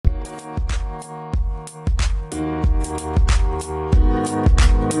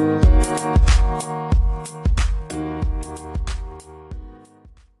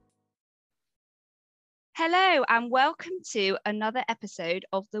and welcome to another episode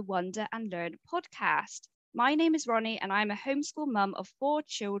of the Wonder and Learn podcast. My name is Ronnie, and I'm a homeschool mum of 4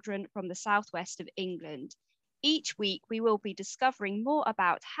 children from the southwest of England. Each week, we will be discovering more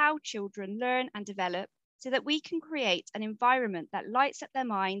about how children learn and develop so that we can create an environment that lights up their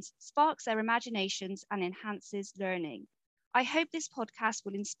minds, sparks their imaginations, and enhances learning. I hope this podcast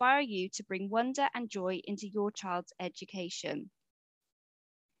will inspire you to bring wonder and joy into your child's education.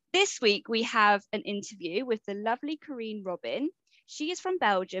 This week, we have an interview with the lovely Carine Robin. She is from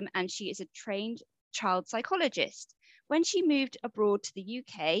Belgium and she is a trained child psychologist. When she moved abroad to the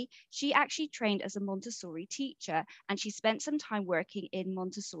UK, she actually trained as a Montessori teacher and she spent some time working in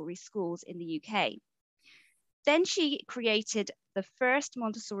Montessori schools in the UK. Then she created the first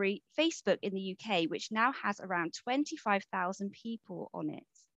Montessori Facebook in the UK, which now has around 25,000 people on it.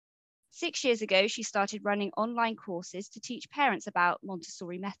 6 years ago, she started running online courses to teach parents about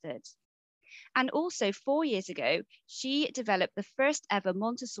Montessori methods. And also 4 years ago, she developed the first ever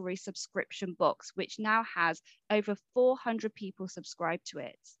Montessori subscription box, which now has over 400 people subscribed to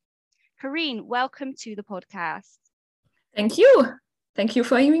it. Carine, welcome to the podcast. Thank you. Thank you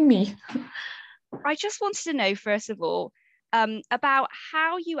for having me. I just wanted to know, first of all, about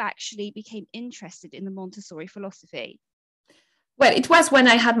how you actually became interested in the Montessori philosophy. Well, it was when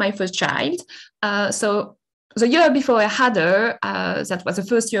I had my first child. So the year before I had her, that was the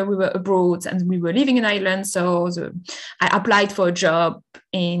first year we were abroad and we were living in Ireland. So I applied for a job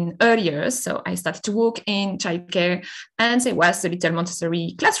in early years. So I started to work in childcare, and there was a little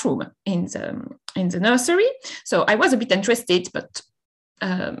Montessori classroom in the nursery. So I was a bit interested, but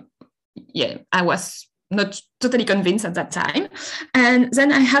I was not totally convinced at that time. And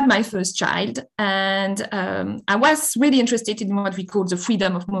then I had my first child, and I was really interested in what we call the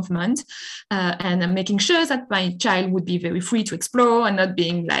freedom of movement, and making sure that my child would be very free to explore and not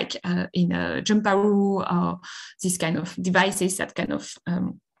being like in a jumperoo or these kind of devices that kind of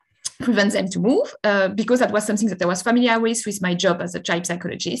prevent them to move, because that was something that I was familiar with my job as a child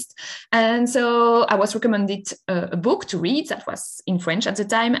psychologist. And so I was recommended a book to read that was in French at the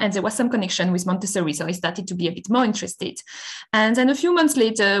time, and there was some connection with Montessori, so I started to be a bit more interested. And then a few months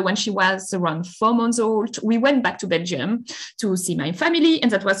later, when she was around 4 months old, we went back to Belgium to see my family, and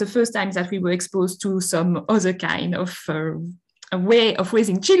that was the first time that we were exposed to some other kind of a way of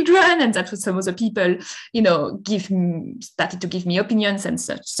raising children, and that was some other people, started to give me opinions and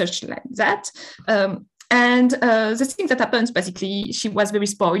such like that. And the thing that happened, basically, she was very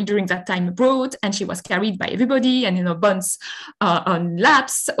spoiled during that time abroad, and she was carried by everybody, and buns on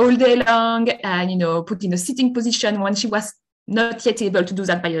laps all day long, and put in a sitting position when she was not yet able to do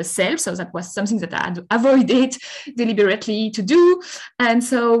that by herself. So that was something that I had avoided deliberately to do. And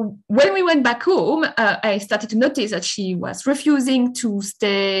so when we went back home, I started to notice that she was refusing to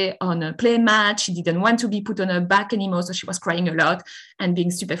stay on a play mat. She didn't want to be put on her back anymore. So she was crying a lot and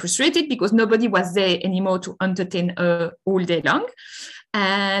being super frustrated because nobody was there anymore to entertain her all day long.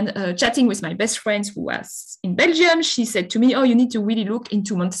 And chatting with my best friend who was in Belgium, she said to me, "Oh, you need to really look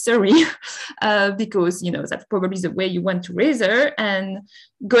into Montessori because, that's probably the way you want to raise her." And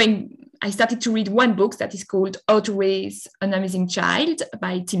I started to read one book that is called How to Raise an Amazing Child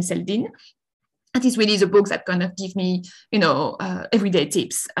by Tim Seldin. That is really the book that kind of give me, everyday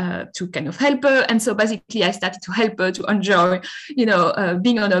tips to kind of help her. And so basically I started to help her to enjoy,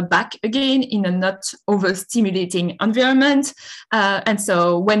 being on her back again in a not overstimulating environment. And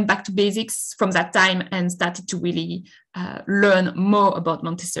so went back to basics from that time and started to really learn more about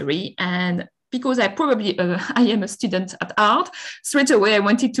Montessori. And because I am a student at heart, straight away I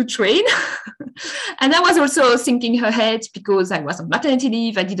wanted to train. And I was also thinking ahead because I was on maternity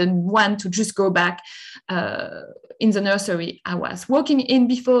leave. I didn't want to just go back in the nursery I was working in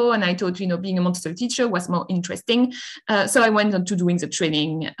before. And I thought, being a Montessori teacher was more interesting. So I went on to doing the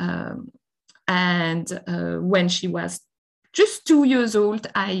training. And when she was just 2 years old,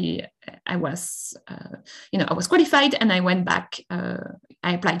 I was qualified, and I went back.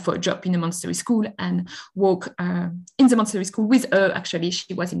 I applied for a job in a Montessori school and work in the Montessori school with her. Actually,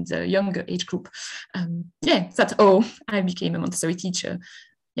 she was in the younger age group. That's how I became a Montessori teacher.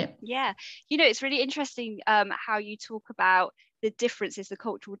 Yeah. It's really interesting how you talk about the differences, the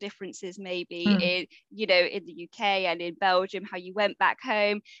cultural differences maybe in the UK and in Belgium, how you went back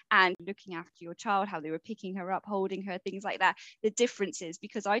home and looking after your child, how they were picking her up, holding her, things like that, the differences,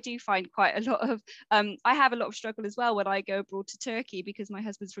 because I do find quite a lot of, I have a lot of struggle as well when I go abroad to Turkey because my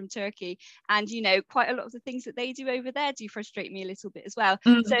husband's from Turkey, and, quite a lot of the things that they do over there do frustrate me a little bit as well.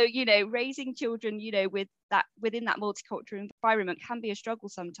 So, raising children, within that multicultural environment can be a struggle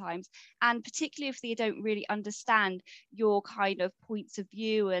sometimes, and particularly if they don't really understand your kind kind of points of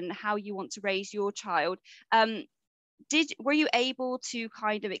view and how you want to raise your child. Were you able to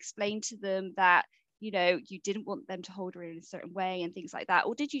kind of explain to them that, you know, you didn't want them to hold her in a certain way and things like that,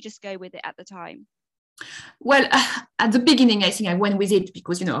 or did you just go with it at the time? Well, at the beginning, I think I went with it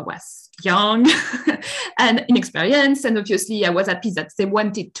because, you know, I was young and inexperienced. And obviously, I was happy that they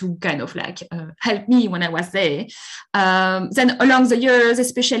wanted to kind of like help me when I was there. Then along the years,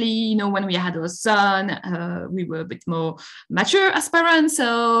 especially, you know, when we had our son, we were a bit more mature as parents.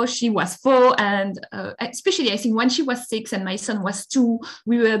 So she was 4. And especially, I think when she was 6 and my son was 2,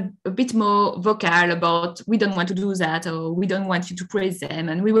 we were a bit more vocal about, we don't want to do that, or we don't want you to praise them.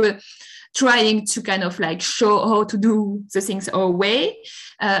 And we were trying to kind of like show how to do the things our way.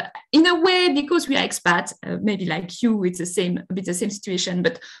 In a way, because we are expats, maybe like you, it's a bit the same situation,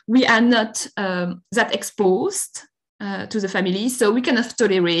 but we are not that exposed to the family. So we cannot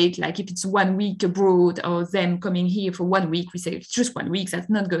tolerate, like if it's 1 week abroad or them coming here for 1 week, we say it's just 1 week, that's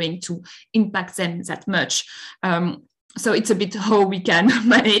not going to impact them that much. So it's a bit how we can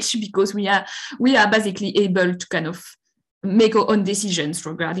manage, because we are basically able to kind of make our own decisions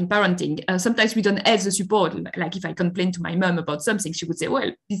regarding parenting. Sometimes we don't have the support. Like if I complain to my mom about something, she would say,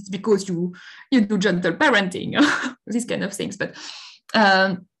 well, it's because you do gentle parenting, these kind of things. But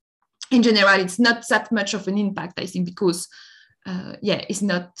in general, it's not that much of an impact, I think, because it's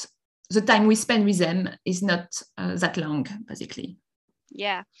not, the time we spend with them is not that long, basically.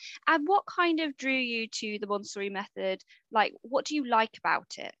 Yeah. And what kind of drew you to the Montessori method? Like, what do you like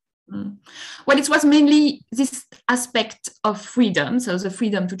about it? Well, it was mainly this aspect of freedom. So the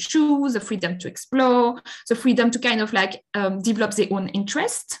freedom to choose, the freedom to explore, the freedom to kind of like develop their own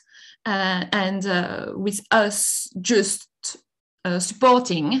interest, and with us just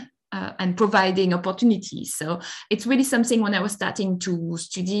supporting and providing opportunities. So it's really something when I was starting to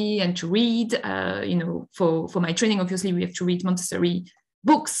study and to read, you know, for my training, obviously we have to read Montessori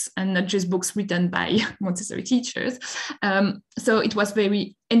books and not just books written by Montessori teachers. So it was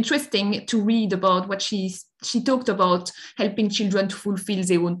very interesting to read about what she talked about, helping children to fulfill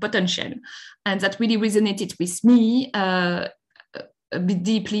their own potential. And that really resonated with me a bit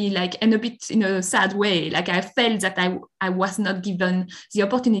deeply, like, and a bit in a sad way. Like I felt that I was not given the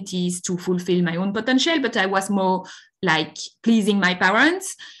opportunities to fulfill my own potential, but I was more like pleasing my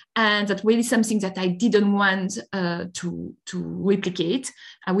parents. And that really something that I didn't want to replicate.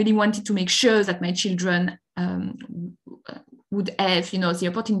 I really wanted to make sure that my children would have, you know, the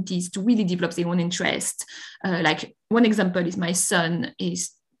opportunities to really develop their own interest. Like one example is my son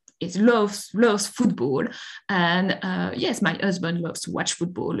loves football, and yes, my husband loves to watch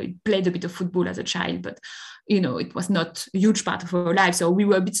football. He played a bit of football as a child, but you know, it was not a huge part of our life. So we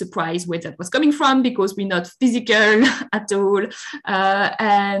were a bit surprised where that was coming from, because we're not physical at all.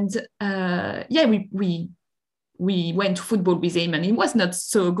 We went to football with him, and it was not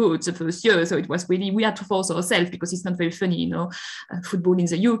so good the first year. So it was really, we had to force ourselves, because it's not very funny, you know, football in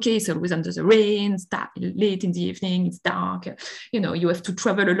the UK, it's always under the rain, late in the evening, it's dark, you know, you have to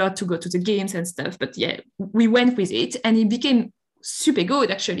travel a lot to go to the games and stuff. But yeah, we went with it, and it became super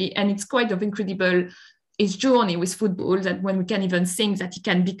good actually. And it's quite of incredible, his journey with football, that when we can even think that he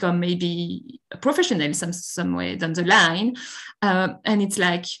can become maybe a professional somewhere down the line. And it's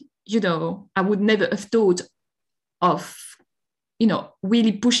like, you know, I would never have thought of, you know,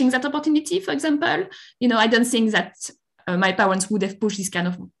 really pushing that opportunity, for example. You know, I don't think that my parents would have pushed this kind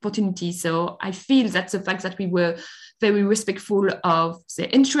of opportunity. So I feel that the fact that we were very respectful of their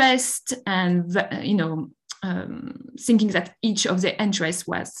interest, and, you know, thinking that each of their interests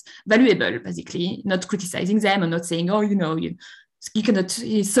was valuable, basically, not criticizing them, and not saying, oh, you know, you cannot,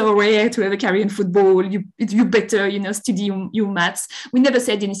 it's so rare to have a career in football, you better, you know, study your maths. We never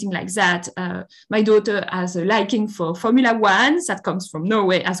said anything like that. My daughter has a liking for Formula One, that comes from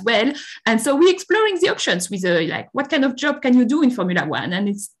Norway as well. And so we're exploring the options with her, like, what kind of job can you do in Formula One? And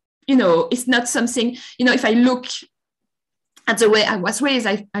it's, you know, it's not something, you know, if I look at the way I was raised,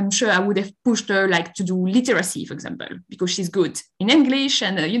 I'm sure I would have pushed her like to do literacy, for example, because she's good in English,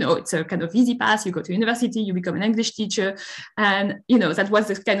 and you know, it's a kind of easy path. You go to university, you become an English teacher, and you know, that was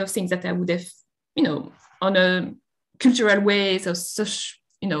the kind of thing that I would have, you know, on a cultural way. So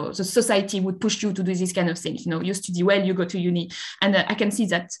you know, the society would push you to do this kind of thing. You know, you study well, you go to uni, and I can see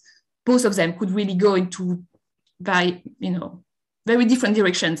that both of them could really go into very different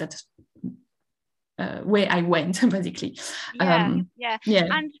directions. That where I went, basically. Yeah.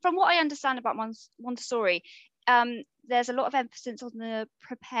 And from what I understand about Montessori, there's a lot of emphasis on the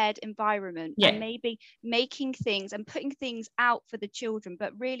prepared environment, and maybe making things and putting things out for the children,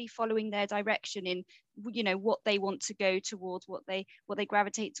 but really following their direction in, you know, what they want to go towards, what they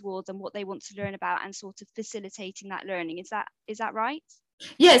gravitate towards, and what they want to learn about, and sort of facilitating that learning. Is that right?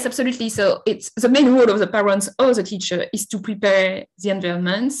 Yes, absolutely. So it's the main role of the parents or the teacher is to prepare the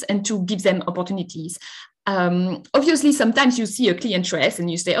environments and to give them opportunities. Obviously, sometimes you see a clear interest and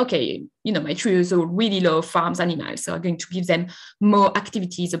you say, okay, you know, my 3 years old really love farms animals, so I'm going to give them more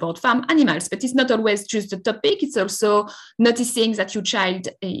activities about farm animals. But it's not always just the topic. It's also noticing that your child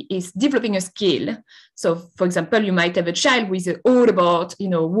is developing a skill. So, for example, you might have a child with all about, you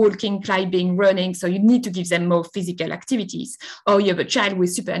know, walking, climbing, running. So you need to give them more physical activities. Or you have a child who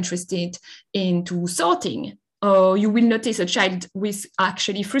is super interested into sorting. Or you will notice a child who is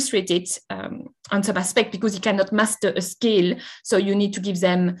actually frustrated on some aspect because he cannot master a skill. So you need to give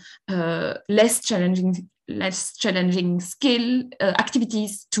them less challenging skill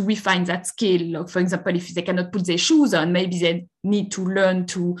activities to refine that skill. Like, for example, if they cannot put their shoes on, maybe they need to learn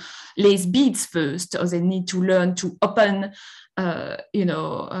to lace beads first, or they need to learn to open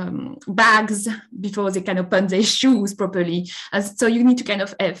bags before they can open their shoes properly. So you need to kind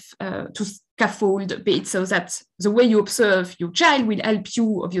of have to scaffold a bit, so that the way you observe your child will help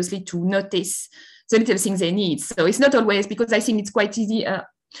you, obviously, to notice the little things they need. So it's not always, because I think it's quite easy.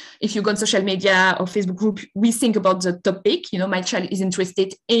 If you go on social media or Facebook group, we think about the topic. You know, my child is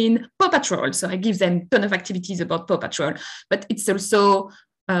interested in Paw Patrol, so I give them a ton of activities about Paw Patrol. But it's also,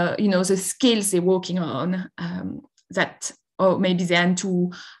 the skills they're working on that, or maybe they're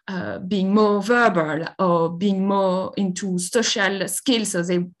into being more verbal or being more into social skills, so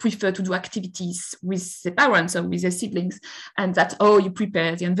they prefer to do activities with the parents or with their siblings, and that, you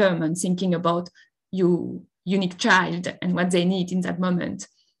prepare the environment, thinking about your unique child and what they need in that moment.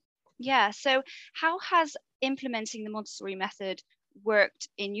 Yeah, so how has implementing the Montessori method worked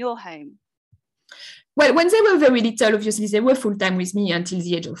in your home? Well, when they were very little, obviously, they were full-time with me until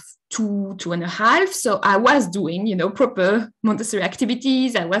the age of 2.5. So I was doing, proper Montessori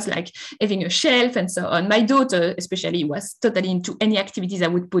activities. I was like having a shelf and so on. My daughter, especially, was totally into any activities I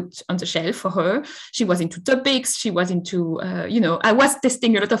would put on the shelf for her. She was into topics. She was into, I was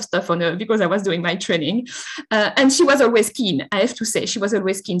testing a lot of stuff on her because I was doing my training. And she was always keen. I have to say, she was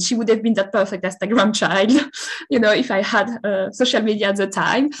always keen. She would have been that perfect Instagram child, if I had social media at the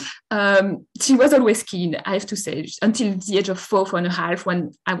time. She was always keen, I have to say, until the age of 4.5,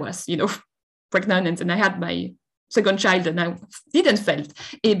 when I was, pregnant, and then I had my second child, and I didn't felt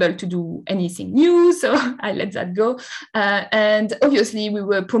able to do anything new, so I let that go. And obviously, we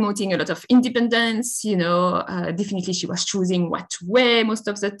were promoting a lot of independence. Definitely, she was choosing what to wear most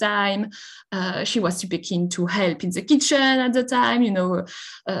of the time. She was super keen to help in the kitchen at the time.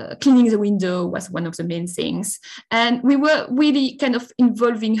 Cleaning the window was one of the main things, and we were really kind of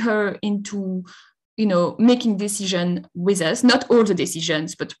involving her into making decision with us, not all the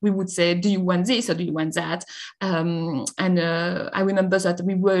decisions, but we would say, do you want this or do you want that? I remember that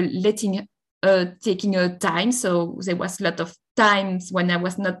we were taking her time. So there was a lot of times when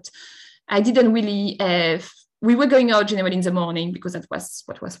I didn't really have, we were going out generally in the morning because that was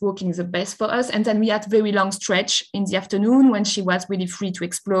what was working the best for us. And then we had very long stretch in the afternoon when she was really free to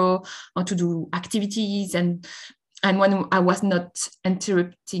explore or to do activities. And when I was not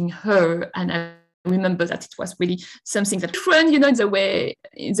interrupting her, and I remember that it was really something that different, in the way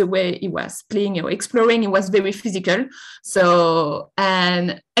he was playing or exploring, it was very physical. So,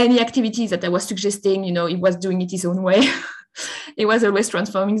 and any activities that I was suggesting, he was doing it his own way. He was always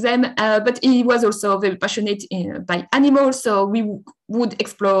transforming them, but he was also very passionate by animals. So we would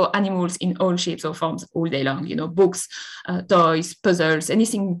explore animals in all shapes or forms all day long, books, toys, puzzles,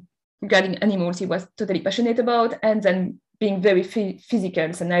 anything regarding animals he was totally passionate about, and then being very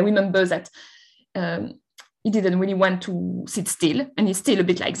physical. And I remember that he didn't really want to sit still, and he's still a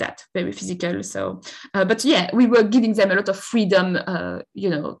bit like that, very physical. So, but yeah, we were giving them a lot of freedom,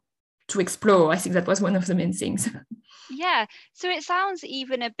 to explore. I think that was one of the main things. Yeah, so it sounds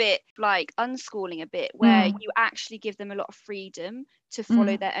even a bit like unschooling a bit, where you actually give them a lot of freedom to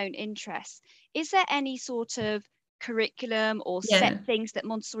follow their own interests. Is there any sort of curriculum or set things that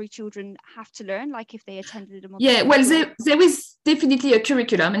Montessori children have to learn, like if they attended a Montessori school? There is definitely a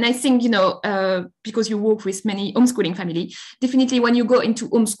curriculum, and I think because you work with many homeschooling family, definitely when you go into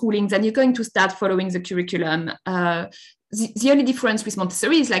homeschooling, then you're going to start following the curriculum. The only difference with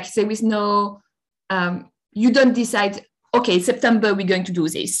Montessori is like there is no you don't decide, okay, September we're going to do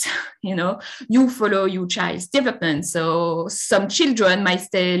this. You follow your child's development. So some children might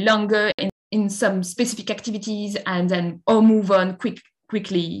stay longer in some specific activities and then or move on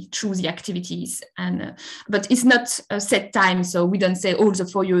quickly through the activities. And but it's not a set time, so we don't say all the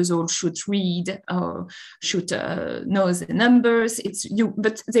 4 years old should read or should know the numbers.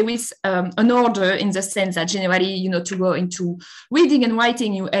 But there is an order in the sense that generally, to go into reading and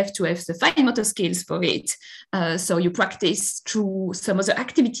writing, you have to have the fine motor skills for it. So you practice through some other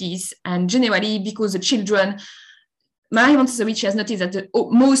activities, and generally, because the children, my Montessori, she has noticed that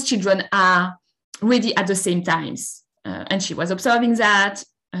most children are ready at the same times. And she was observing that,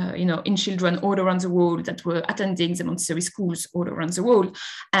 in children all around the world that were attending the Montessori schools all around the world.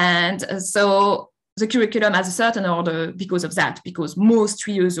 And so the curriculum has a certain order because of that, because most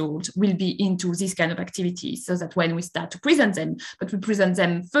 3 years old will be into this kind of activities, so that when we start to present them, but we present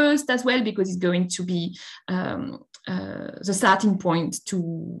them first as well, because it's going to be the starting point to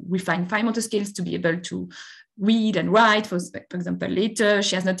refine fine motor skills, to be able to read and write. For example, later,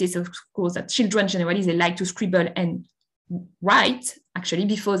 she has noticed, of course, that children generally, they like to scribble and write actually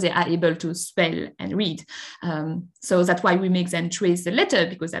before they are able to spell and read. So that's why we make them trace the letter,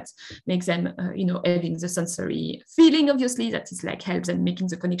 because that makes them, having the sensory feeling, obviously, that is like helps them making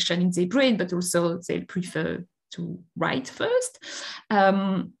the connection in their brain, but also they prefer to write first.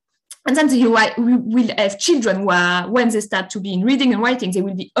 And then we will have children where when they start to be in reading and writing, they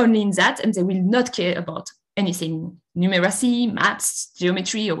will be only in that, and they will not care about anything, numeracy, maths,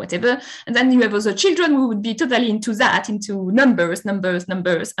 geometry, or whatever. And then you have other children who would be totally into that, into numbers,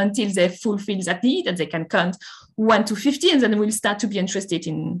 until they fulfill that need and they can count 1 to 50, and then will start to be interested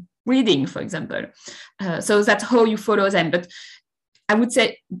in reading, for example. So that's how you follow them. But I would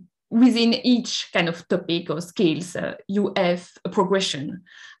say within each kind of topic or skills, you have a progression.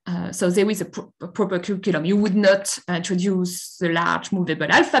 So there is a proper curriculum. You would not introduce the large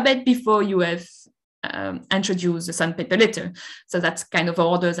movable alphabet before you have introduce the sandpaper letter. So that's kind of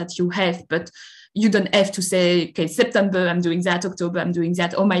order that you have, but you don't have to say, okay, September, I'm doing that, October, I'm doing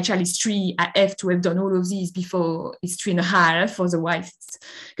that. Oh, my child is 3, I have to have done all of these before it's 3.5, otherwise it's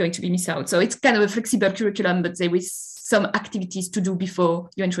going to be missed out. So it's kind of a flexible curriculum, but there is some activities to do before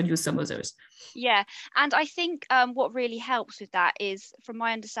you introduce some others. Yeah, and I think what really helps with that is, from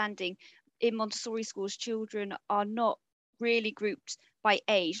my understanding, in Montessori schools, children are not really grouped by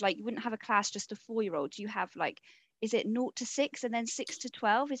age. Like, you wouldn't have a class just of 4-year-olds. You have, like, is it 0 to 6 and then 6 to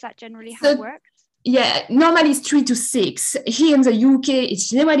 12? Is that generally how it works? Yeah, normally it's 3 to 6. Here in the UK, it's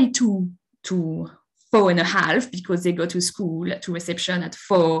generally 2 to 4.5, because they go to school, to reception at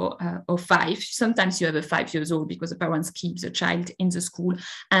 4 or 5. Sometimes you have a 5 years old because the parents keep the child in the school.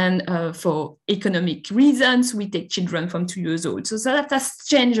 And for economic reasons, we take children from 2 years old. So that has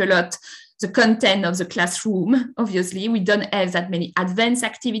changed a lot the content of the classroom. Obviously, we don't have that many advanced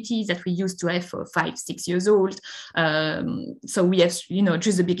activities that we used to have for 5, 6 years old. So we have,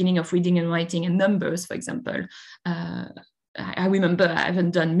 just the beginning of reading and writing and numbers, for example. I remember I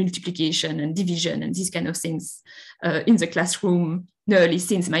haven't done multiplication and division and these kind of things in the classroom nearly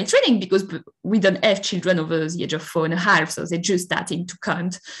since my training, because we don't have children over the age of 4.5, so they're just starting to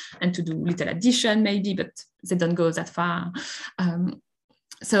count and to do little addition maybe, but they don't go that far.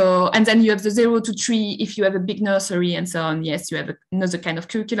 So, and then you have the 0 to 3, if you have a big nursery and so on. Yes, you have another kind of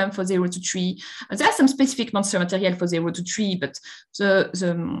curriculum for 0 to 3. There are some specific Montessori material for 0 to 3, but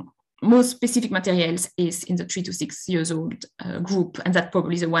the most specific materials is in the 3 to 6 years old group. And that's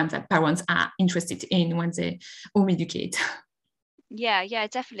probably the one that parents are interested in when they home educate. Yeah,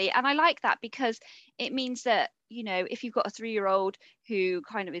 definitely. And I like that, because it means that, if you've got a 3-year-old who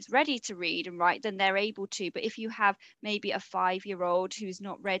kind of is ready to read and write, then they're able to. But if you have maybe a 5-year-old who's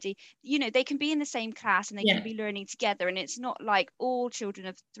not ready, they can be in the same class and they can be learning together. And it's not like all children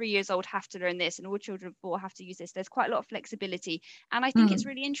of 3 years old have to learn this and all children of 4 have to use this. There's quite a lot of flexibility. And I think it's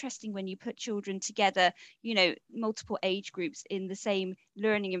really interesting when you put children together, multiple age groups in the same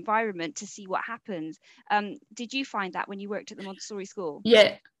learning environment, to see what happens. Did you find that when you worked at the Montessori school?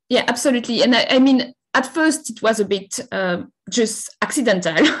 Yeah, absolutely. And I mean, at first, it was a bit just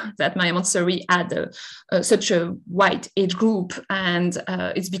accidental that my Montessori had such a wide age group. And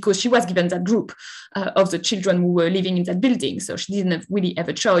it's because she was given that group of the children who were living in that building. So she didn't really have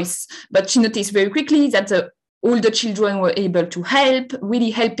a choice. But she noticed very quickly that all the children were able to help,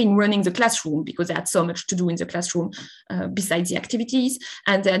 really helping running the classroom, because they had so much to do in the classroom besides the activities.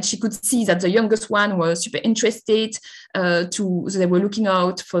 And then she could see that the youngest one was super interested so they were looking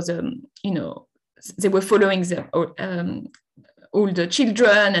out for the, they were following all the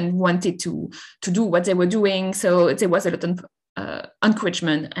children and wanted to do what they were doing. So there was a lot of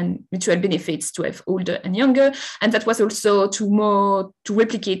encouragement and mutual benefits to have older and younger. And that was also to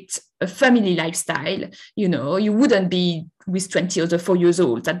replicate a family lifestyle. You wouldn't be with 20 other 4 years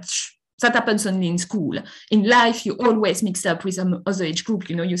old. that happens only in school. In life, you always mix up with some other age group.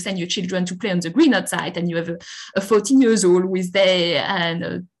 You send your children to play on the green outside, and you have a 14 years old who is there,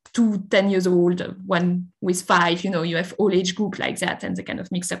 and two 10 years old, one with 5. You have all age group like that, and they kind of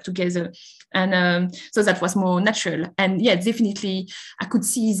mix up together. And so that was more natural. And yeah, definitely, I could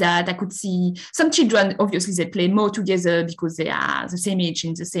see that. I could see some children, obviously, they play more together because they are the same age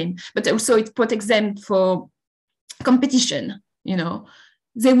in the same, but also it protects them for competition.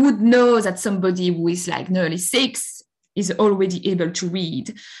 They would know that somebody who is like nearly 6 is already able to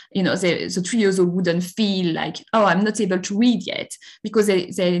read. The 3 years old wouldn't feel like, oh, I'm not able to read yet, because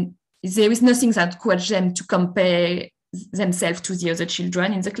there is nothing that encourages them to compare themselves to the other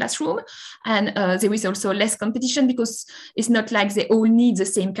children in the classroom. And there is also less competition because it's not like they all need the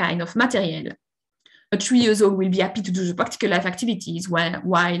same kind of material. A 3 years old will be happy to do the practical life activities while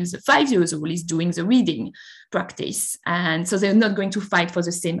the 5 years old is doing the reading practice. And so they're not going to fight for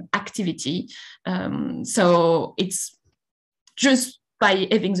the same activity. So it's just by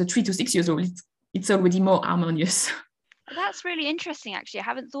having the 3 to 6 years old, it's already more harmonious. That's really interesting, actually. I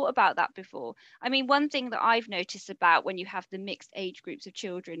haven't thought about that before. I mean, one thing that I've noticed about when you have the mixed age groups of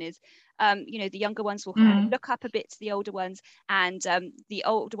children is, the younger ones will kind of look up a bit to the older ones, and the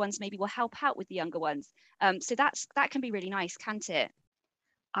older ones maybe will help out with the younger ones. So that can be really nice, can't it?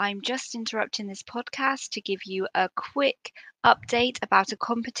 I'm just interrupting this podcast to give you a quick update about a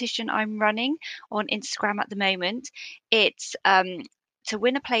competition I'm running on Instagram at the moment. It's to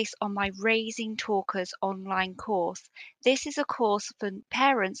win a place on my Raising Talkers online course. This is a course for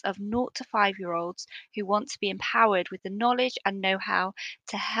parents of 0 to 5-year-olds who want to be empowered with the knowledge and know-how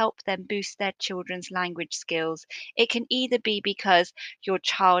to help them boost their children's language skills. It can either be because your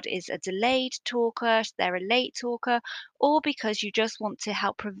child is a delayed talker, they're a late talker, or because you just want to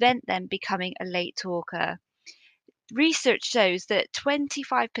help prevent them becoming a late talker. Research shows that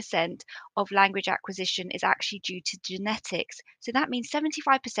 25% of language acquisition is actually due to genetics. So that means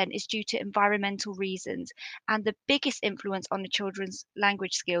 75% is due to environmental reasons. And the biggest influence on the children's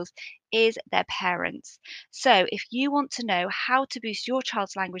language skills is their parents. So if you want to know how to boost your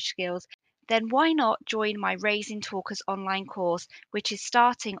child's language skills, then why not join my Raising Talkers online course, which is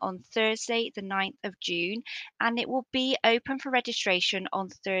starting on Thursday, the 9th of June, and it will be open for registration on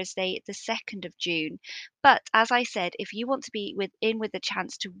Thursday, the 2nd of June. But as I said, if you want to be in with a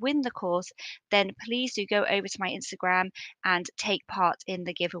chance to win the course, then please do go over to my Instagram and take part in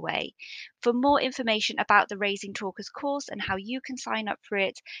the giveaway. For more information about the Raising Talkers course and how you can sign up for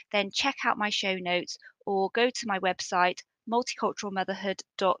it, then check out my show notes or go to my website,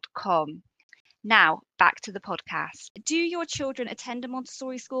 multiculturalmotherhood.com. Now, back to the podcast. Do your children attend a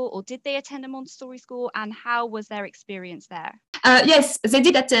Montessori school, or did they attend a Montessori school, and how was their experience there? Yes, they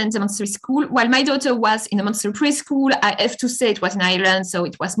did attend the Montessori school. While my daughter was in a Montessori preschool, I have to say it was in Ireland, so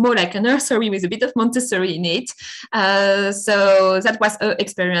it was more like a nursery with a bit of Montessori in it. So that was her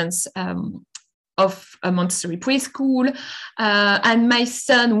experience of a Montessori preschool. And my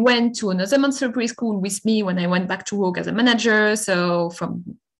son went to another Montessori preschool with me when I went back to work as a manager. So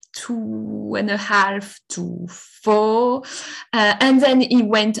from 2.5 to 4, and then he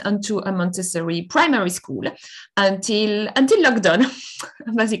went onto a Montessori primary school until lockdown,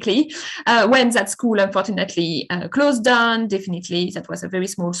 basically, when that school unfortunately closed down. Definitely, that was a very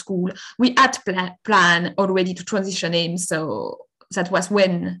small school. We had planned already to transition him, so that was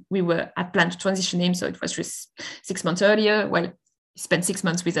when we were at plan to transition him. So it was just 6 months earlier. Well, he spent 6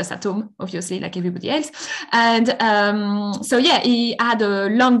 months with us at home, obviously, like everybody else. And so, yeah, he had a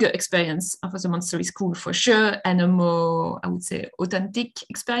longer experience of the Montessori school for sure, and a more, I would say, authentic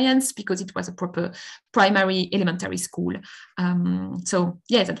experience, because it was a proper primary elementary school. So,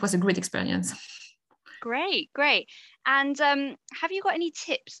 yeah, that was a great experience. Great. And have you got any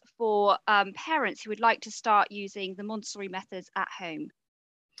tips for parents who would like to start using the Montessori methods at home?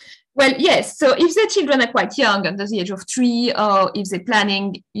 Well, yes. So if the children are quite young, under the age of 3, or if they're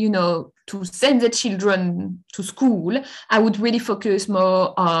planning, to send the children to school, I would really focus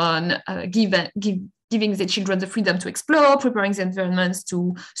more on giving the children the freedom to explore, preparing the environments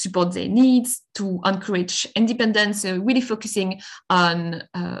to support their needs, to encourage independence, really focusing on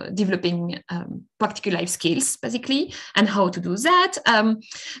developing practical life skills, basically, and how to do that.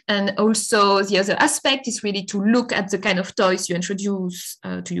 And also the other aspect is really to look at the kind of toys you introduce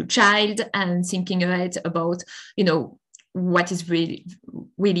to your child, and thinking ahead about, what is really,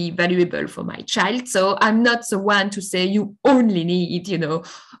 really valuable for my child. So I'm not the one to say you only need,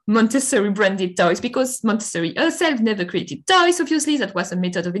 Montessori branded toys, because Montessori herself never created toys. Obviously, that was a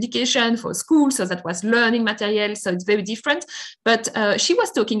method of education for school, so that was learning material. So it's very different. But she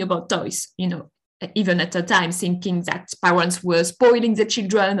was talking about toys, even at the time, thinking that parents were spoiling the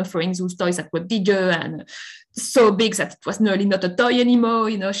children, offering those toys that were bigger and so big that it was nearly not a toy anymore.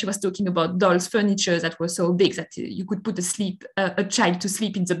 She was talking about dolls' furniture that were so big that you could put a child to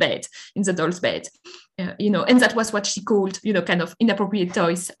sleep in the doll's bed. And that was what she called, kind of inappropriate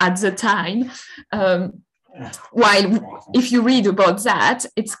toys at the time. While if you read about that,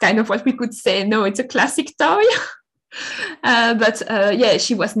 it's kind of what we could say, no, it's a classic toy. But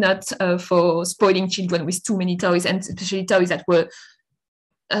she was not for spoiling children with too many toys, and especially toys that were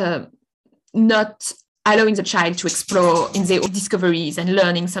not allowing the child to explore in their own discoveries and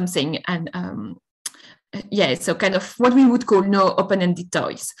learning something. And so kind of what we would call no open-ended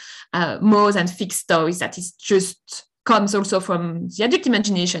toys, more than fixed toys. That is just comes also from the adult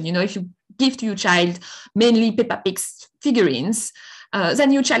imagination. If you give to your child mainly Peppa Pig's figurines,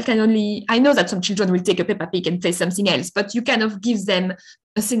 then your child can only, I know that some children will take a Peppa Pig and play something else, but you kind of give them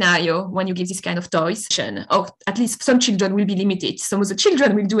a scenario when you give this kind of toys, or at least some children will be limited. Some of the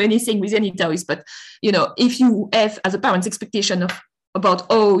children will do anything with any toys, but if you have as a parent's expectation about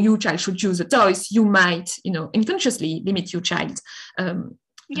your child should use the toys, you might unconsciously limit your child.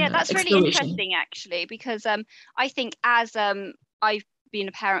 That's really interesting, actually, because I think as I've been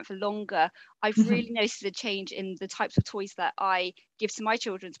a parent for longer, I've really noticed a change in the types of toys that I give to my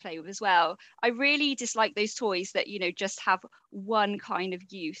children to play with as well. I really dislike those toys that just have one kind of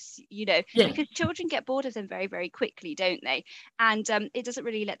use, because children get bored of them very, very quickly, don't they? And it doesn't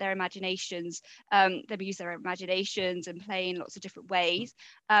really let their imaginations them use their imaginations and play in lots of different ways.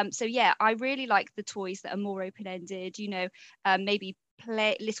 I really like the toys that are more open-ended, maybe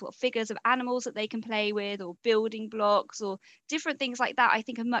play little figures of animals that they can play with, or building blocks, or different things like that. I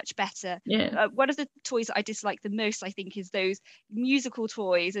think are much better. One of the toys that I dislike the most, I think, is those musical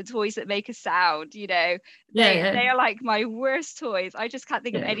toys and toys that make a sound. They are like my worst toys. I just can't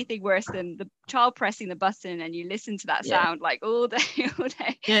think of anything worse than the child pressing the button and you listen to that sound like all day.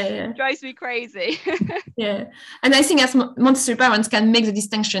 It drives me crazy. And I think as Montessori parents can make the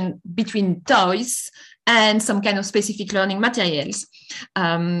distinction between toys and some kind of specific learning materials.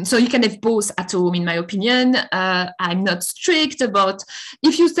 So you can have both at home, in my opinion. I'm not strict about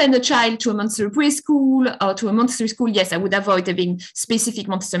if you send a child to a Montessori preschool or to a Montessori school. Yes, I would avoid having specific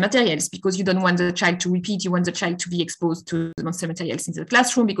Montessori materials, because you don't want the child to repeat. You want the child to be exposed to the Montessori materials in the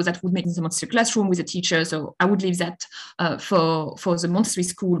classroom, because that would make the Montessori classroom with a teacher. So I would leave that for the Montessori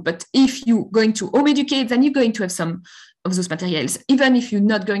school. But if you're going to home educate, then you're going to have some of those materials. Even if you're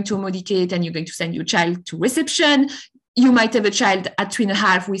not going to home educate and you're going to send your child to reception, you might have a child at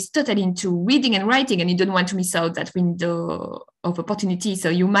 3.5 who is totally into reading and writing, and you don't want to miss out that window of opportunity. So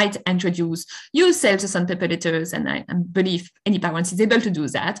you might introduce yourself to sandpaper letters, and I believe any parent is able to do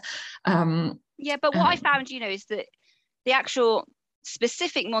that. But what I found, is that the actual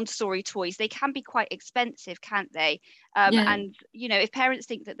specific Montessori toys, they can be quite expensive, can't they? And if parents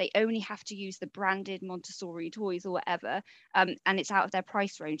think that they only have to use the branded Montessori toys or whatever, and it's out of their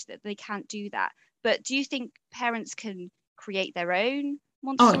price range, that they can't do that. But do you think parents can create their own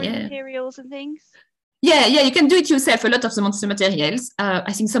Montessori materials and things? Yeah, you can do it yourself. A lot of the Montessori materials,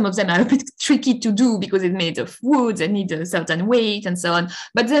 I think some of them are a bit tricky to do because it's made of wood and need a certain weight and so on.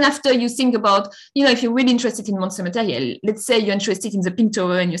 But then after you think about, if you're really interested in Montessori material, let's say you're interested in the pink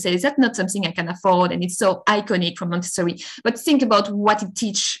tower and you say, that's not something I can afford and it's so iconic from Montessori. But think about what it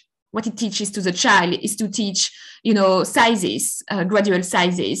teaches to the child is to teach, sizes, gradual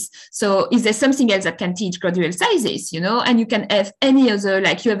sizes. So is there something else that can teach gradual sizes, and you can have any other,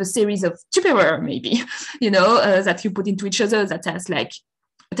 like you have a series of Tupperware maybe, that you put into each other that has like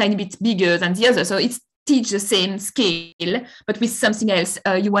a tiny bit bigger than the other. So it's teach the same scale, but with something else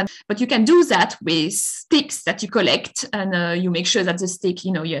you want. But you can do that with sticks that you collect, and you make sure that the stick,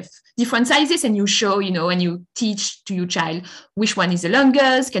 you have different sizes, and you show, and you teach to your child which one is the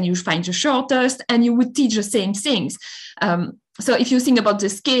longest, can you find the shortest, and you would teach the same things. So if you think about the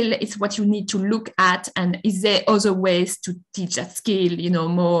scale, it's what you need to look at, and is there other ways to teach that scale,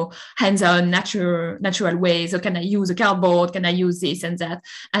 more hands-on, natural ways? Or can I use a cardboard? Can I use this and that?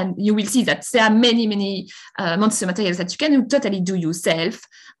 And you will see that there are many Montessori materials that you can totally do yourself,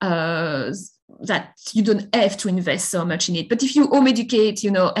 that you don't have to invest so much in it. But if you home educate,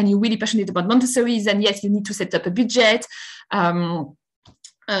 and you're really passionate about Montessori, then yes, you need to set up a budget.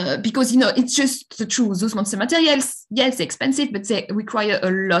 Because it's just the truth. Those Montessori materials, yes, they're expensive, but they require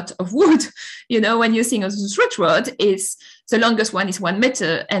a lot of wood. When you think of the stretch rod, is the longest one is 1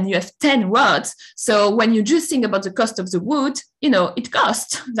 meter, and you have 10 rods. So when you just think about the cost of the wood, it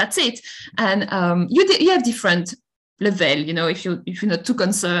costs. That's it. And you have different level. If you're not too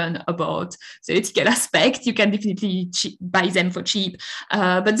concerned about the ethical aspect, you can definitely buy them for cheap.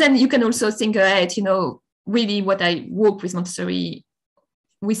 But then you can also think ahead. Really, what I work with Montessori,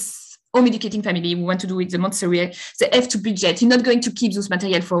 with home educating family, we want to do with the Montessori, they have to budget. You're not going to keep those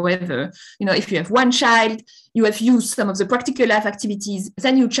material forever. If you have one child, you have used some of the practical life activities,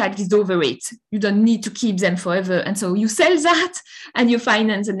 then your child is over it. You don't need to keep them forever. And so you sell that and you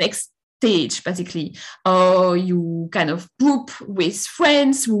finance the next stage, basically. Or you kind of group with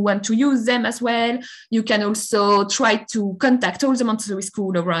friends who want to use them as well. You can also try to contact all the Montessori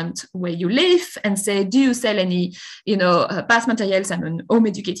school around where you live and say, do you sell any, past materials? I'm an home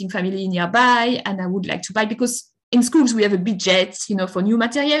educating family nearby and I would like to buy, because in schools, we have a budget, for new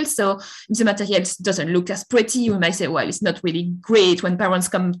materials. So if the materials doesn't look as pretty, we might say, well, it's not really great when parents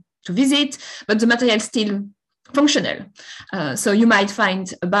come to visit, but the material still functional. So you might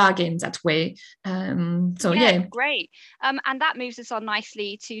find a bargain that way. Great. And that moves us on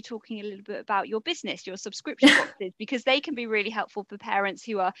nicely to talking a little bit about your business, your subscription boxes, because they can be really helpful for parents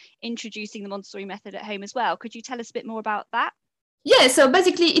who are introducing the Montessori method at home as well. Could you tell us a bit more about that? Yeah, so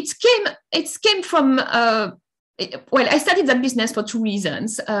basically it came from I started that business for two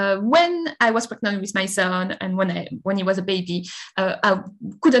reasons. When I was pregnant with my son and when he was a baby, I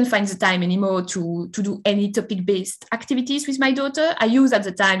couldn't find the time anymore to do any topic-based activities with my daughter. I used at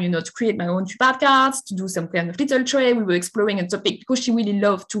the time, to create my own report cards, to do some kind of little tray. We were exploring a topic because she really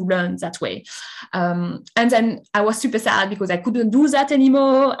loved to learn that way. And then I was super sad because I couldn't do that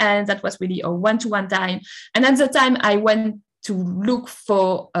anymore. And that was really a one-to-one time. And at the time I went to look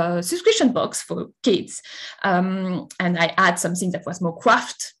for a subscription box for kids. And I had something that was more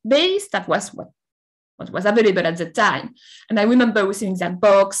craft-based. That was what was available at the time. And I remember receiving that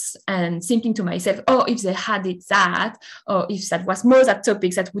box and thinking to myself, oh, if they had it that, or if that was more that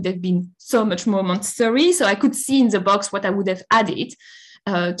topic, that would have been so much more Montessori. So I could see in the box what I would have added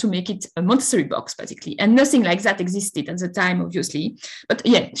to make it a Montessori box, basically. And nothing like that existed at the time, obviously. But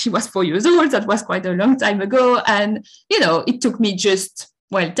yeah, she was 4 years old. That was quite a long time ago. And, it took me just,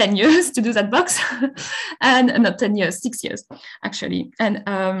 10 years to do that box. And not 10 years, 6 years, actually.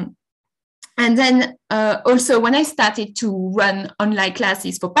 And then also when I started to run online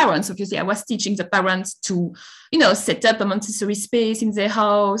classes for parents, obviously I was teaching the parents to, set up a Montessori space in their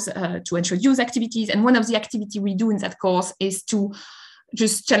house, to introduce activities. And one of the activities we do in that course is to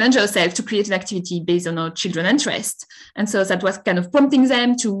just challenge ourselves to create an activity based on our children's interest. And so that was kind of prompting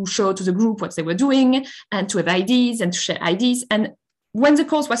them to show to the group what they were doing and to have ideas and to share ideas. And when the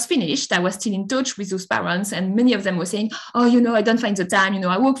course was finished, I was still in touch with those parents, and many of them were saying, oh, I don't find the time,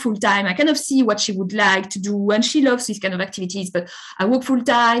 I work full time. I kind of see what she would like to do, and she loves these kind of activities, but I work full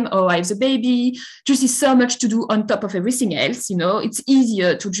time, or I have the baby. Just is so much to do on top of everything else. It's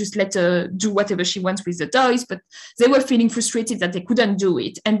easier to just let her do whatever she wants with the toys, but they were feeling frustrated that they couldn't do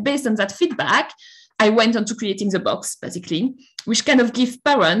it. And based on that feedback, I went on to creating the box, basically, which kind of give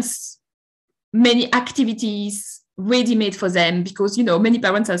parents many activities ready-made for them, because many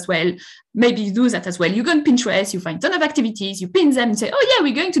parents as well maybe do that as well. You go on Pinterest, you find a ton of activities, you pin them and say, oh yeah,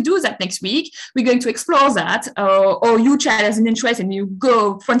 we're going to do that next week, we're going to explore that, or your child has an interest and you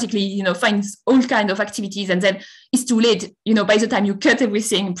go frantically find all kinds of activities, and then it's too late. By the time you cut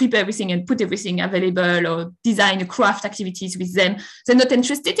everything, prepare everything and put everything available, or design a craft activities with them, they're not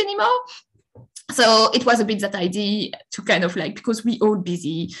interested anymore. So it was a bit that idea to kind of because we all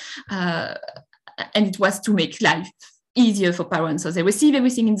busy, and it was to make life easier for parents. So they receive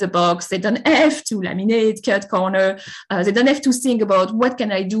everything in the box. They don't have to laminate, cut corner. They don't have to think about what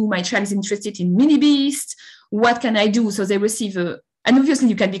can I do. My child is interested in Mini Beast. What can I do? So they receive and obviously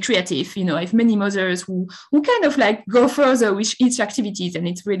you can be creative. I have many mothers who kind of go further with each activities, and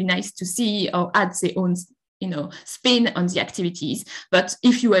it's really nice to see, or add their own spin on the activities. But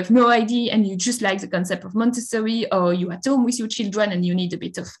if you have no idea and you just like the concept of Montessori, or you're at home with your children and you need a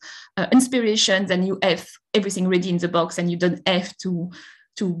bit of inspiration, then you have everything ready in the box, and you don't have to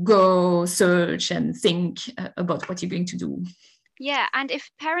go search and think about what you're going to do. Yeah, and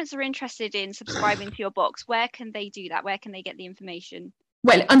if parents are interested in subscribing to your box, where can they do that? Where can they get the information?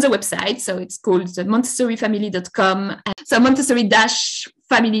 Well, on the website, so it's called montessorifamily.com. So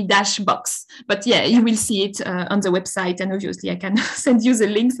Montessori-family-box. But yeah, you will see it on the website, and obviously I can send you the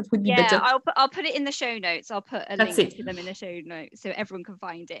links. That would be better. I'll put it in the show notes. I'll put a link to them in the show notes so everyone can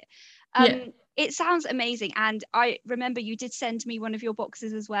find it. It sounds amazing, and I remember you did send me one of your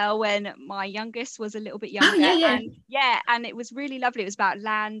boxes as well when my youngest was a little bit younger. And it was really lovely. It was about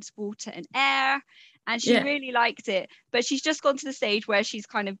land, water and air, and she really liked it. But she's just gone to the stage where she's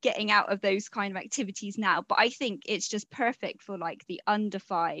kind of getting out of those kind of activities now. But I think it's just perfect for like the under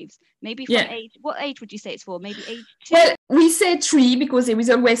fives, maybe from age, what age would you say it's for? Maybe age 2? Well, we say 3 because there is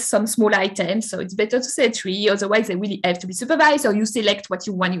always some small items, so it's better to say 3. Otherwise, they really have to be supervised, or you select what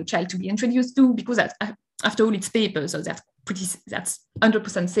you want your child to be introduced to, because after all, it's paper, so that's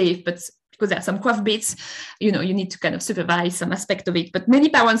 100% safe. But because there are some craft bits, you need to kind of supervise some aspect of it. But many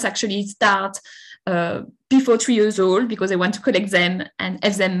parents actually start before 3 years old because they want to collect them and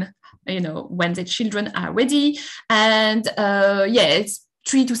have them, when the children are ready. And it's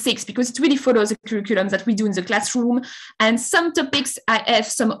 3 to 6 because it really follows the curriculum that we do in the classroom. And some topics, I have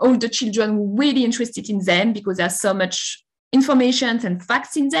some older children really interested in them because there's so much information and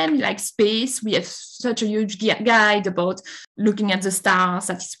facts in them, like space. We have such a huge guide about looking at the stars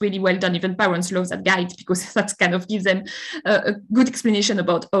that is really well done. Even parents love that guide because that kind of gives them a good explanation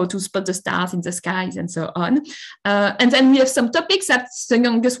about how to spot the stars in the skies and so on. And then we have some topics that the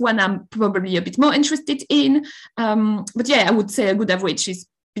youngest one I'm probably a bit more interested in. But yeah, I would say a good average is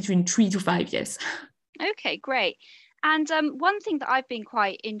between 3 to 5 years. Okay, great. And one thing that I've been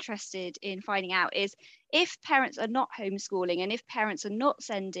quite interested in finding out is if parents are not homeschooling and if parents are not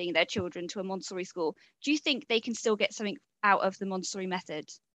sending their children to a Montessori school, do you think they can still get something out of the Montessori method?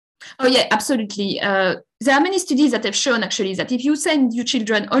 Oh, yeah, absolutely. There are many studies that have shown actually that if you send your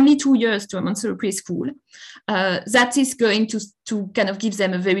children only 2 years to a Montessori preschool, that is going to kind of give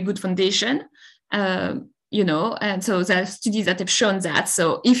them a very good foundation. And so there are studies that have shown that.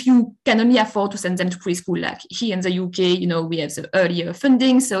 So if you can only afford to send them to preschool, like here in the UK, we have the earlier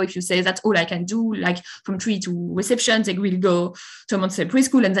funding. So if you say that's all I can do, like from 3 to reception, they will go to a Montessori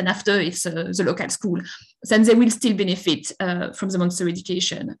preschool. And then after it's the local school, then they will still benefit from the Montessori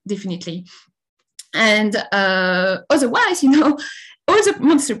education, definitely. And otherwise, all the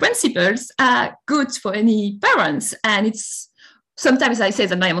Montessori principles are good for any parents. And sometimes I say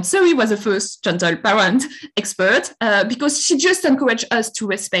that my Montessori was the first gentle parent expert because she just encouraged us to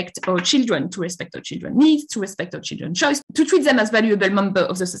respect our children, to respect our children's needs, to respect our children's choice, to treat them as valuable members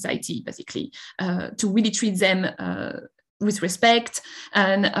of the society, basically, to really treat them with respect.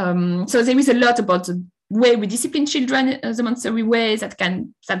 And so there is a lot about the way we discipline children, the Montessori way that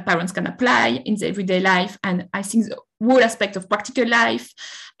parents can apply in their everyday life. And I think the whole aspect of practical life.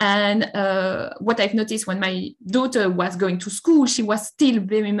 And what I've noticed when my daughter was going to school, she was still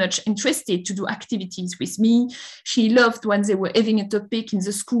very much interested to do activities with me. She loved when they were having a topic in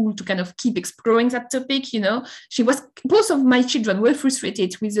the school to kind of keep exploring that topic. Both of my children were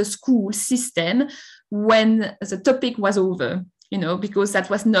frustrated with the school system when the topic was over, because that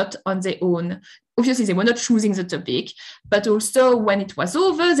was not on their own. Obviously, they were not choosing the topic, but also when it was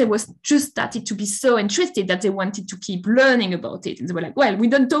over, they was just started to be so interested that they wanted to keep learning about it. And they were like, well, we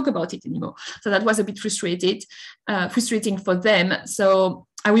don't talk about it anymore. So that was a bit frustrating for them. So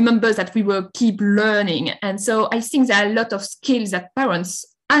I remember that we were keep learning. And so I think there are a lot of skills that parents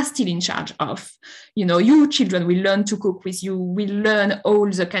are still in charge of. Your children will learn to cook with you, will learn all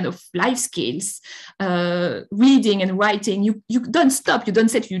the kind of life skills, reading and writing. You don't stop. You don't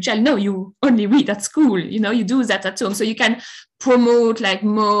say to your child, no, you only read at school. You do that at home. So you can promote like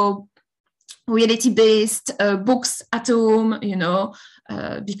more reality-based books at home,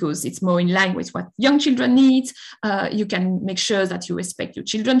 because it's more in line with what young children need. You can make sure that you respect your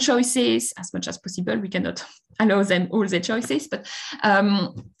children's choices as much as possible. We cannot allow them all their choices, but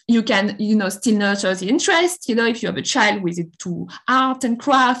you can, still nurture the interest. If you have a child with to art and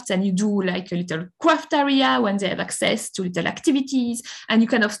crafts, and you do like a little craft area when they have access to little activities, and you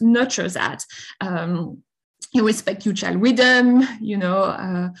kind of nurture that. You respect your child rhythm,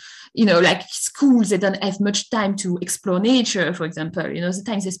 like schools, they don't have much time to explore nature, for example, the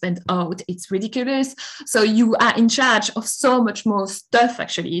time they spend out, it's ridiculous. So you are in charge of so much more stuff,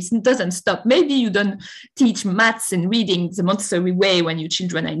 actually. It doesn't stop. Maybe you don't teach maths and reading the Montessori way when your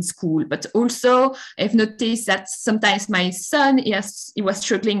children are in school, but also I've noticed that sometimes my son, he was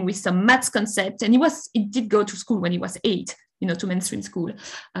struggling with some maths concept, and he did go to school when he was 8, to mainstream school,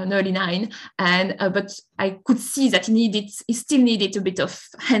 early 9. And but I could see that he still needed a bit of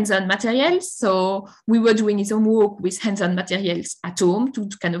hands-on materials. So we were doing his homework with hands-on materials at home to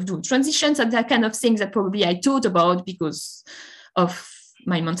kind of do transitions and that kind of things that probably I thought about because of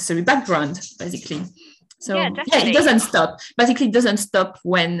my Montessori background, basically. So yeah, it doesn't stop. Basically, it doesn't stop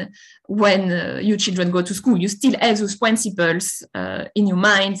when your children go to school. You still have those principles in your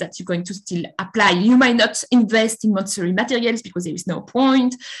mind that you're going to still apply. You might not invest in Montessori materials because there is no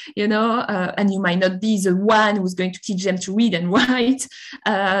point, and you might not be the one who's going to teach them to read and write.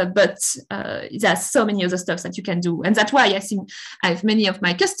 But there's so many other stuff that you can do, and that's why I think I have many of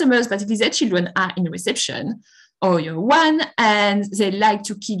my customers, basically their children are in reception or year one, and they like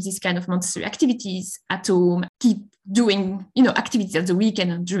to keep this kind of Montessori activities at home, keep doing, activities at the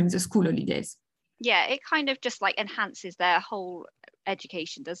weekend and during the school holidays. Yeah, it kind of just like enhances their whole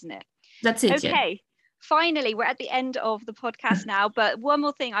education, doesn't it? That's it. Okay. Yeah. Finally, we're at the end of the podcast now, but one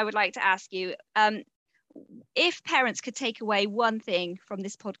more thing I would like to ask you. If parents could take away one thing from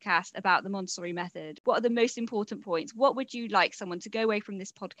this podcast about the Montessori method, what are the most important points? What would you like someone to go away from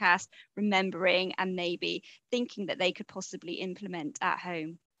this podcast remembering and maybe thinking that they could possibly implement at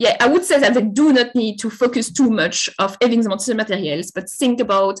home? Yeah, I would say that they do not need to focus too much of having the Montessori materials, but think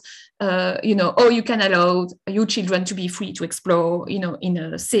about, how you can allow your children to be free to explore, in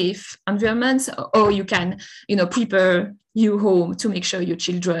a safe environment, or you can, prepare your home to make sure your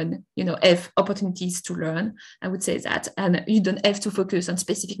children, have opportunities to learn. I would say that, and you don't have to focus on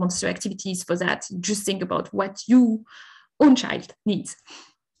specific Montessori activities for that. Just think about what your own child needs.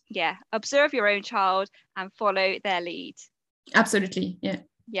 Yeah, observe your own child and follow their lead. Absolutely, yeah.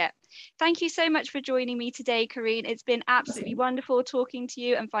 Yeah. Thank you so much for joining me today, Carine. It's been absolutely wonderful talking to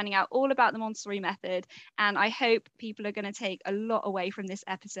you and finding out all about the Montessori method. And I hope people are going to take a lot away from this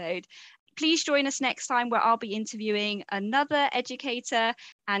episode. Please join us next time where I'll be interviewing another educator.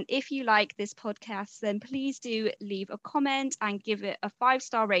 And if you like this podcast, then please do leave a comment and give it a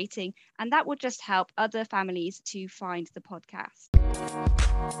 5-star rating. And that will just help other families to find the podcast.